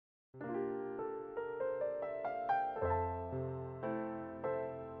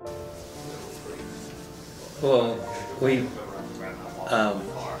Well, we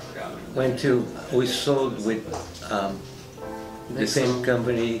we sold with the same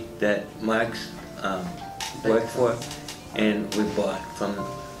company that Max worked for, and we bought from,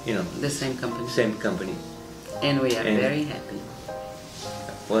 the same company. Same company. And we are very happy.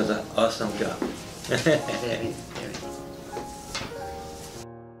 It was an awesome job. Very.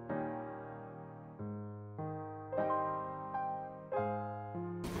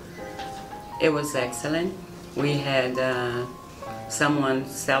 It was excellent. We had someone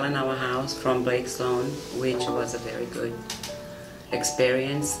selling our house from Blake Sloan, which was a very good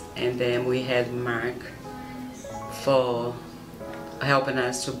experience. And then we had Mark for helping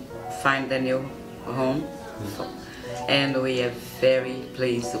us to find a new home. And we are very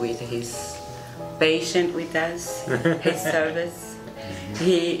pleased with his patience with us, his service.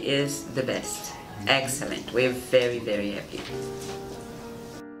 He is the best. Excellent. We're very, very happy.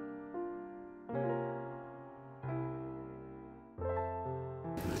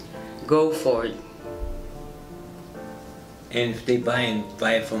 Go for it. And if they buy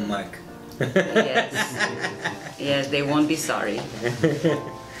it from Mark. Yes. Yes, they won't be sorry.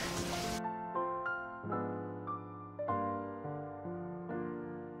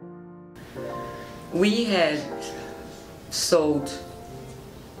 We had sold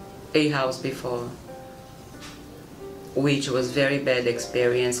a house before, which was very bad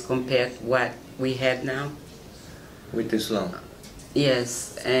experience compared to what we had now. With this loan.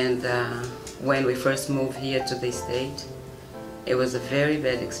 Yes, and when we first moved here to the state, it was a very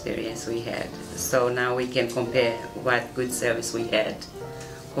bad experience we had. So now we can compare what good service we had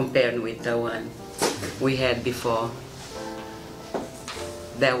compared with the one we had before.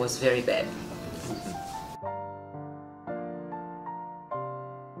 That was very bad.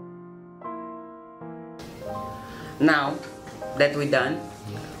 Now that we're done,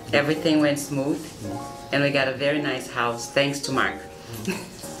 everything went smooth, and we got a very nice house thanks to Mark.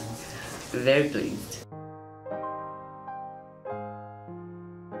 Very pleased.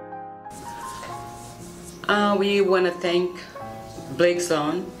 We want to thank Blake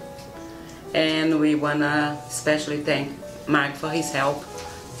Sloan, and we want to especially thank Mark for his help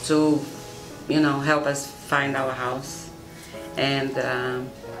to, help us find our house. And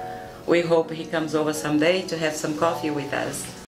we hope he comes over someday to have some coffee with us.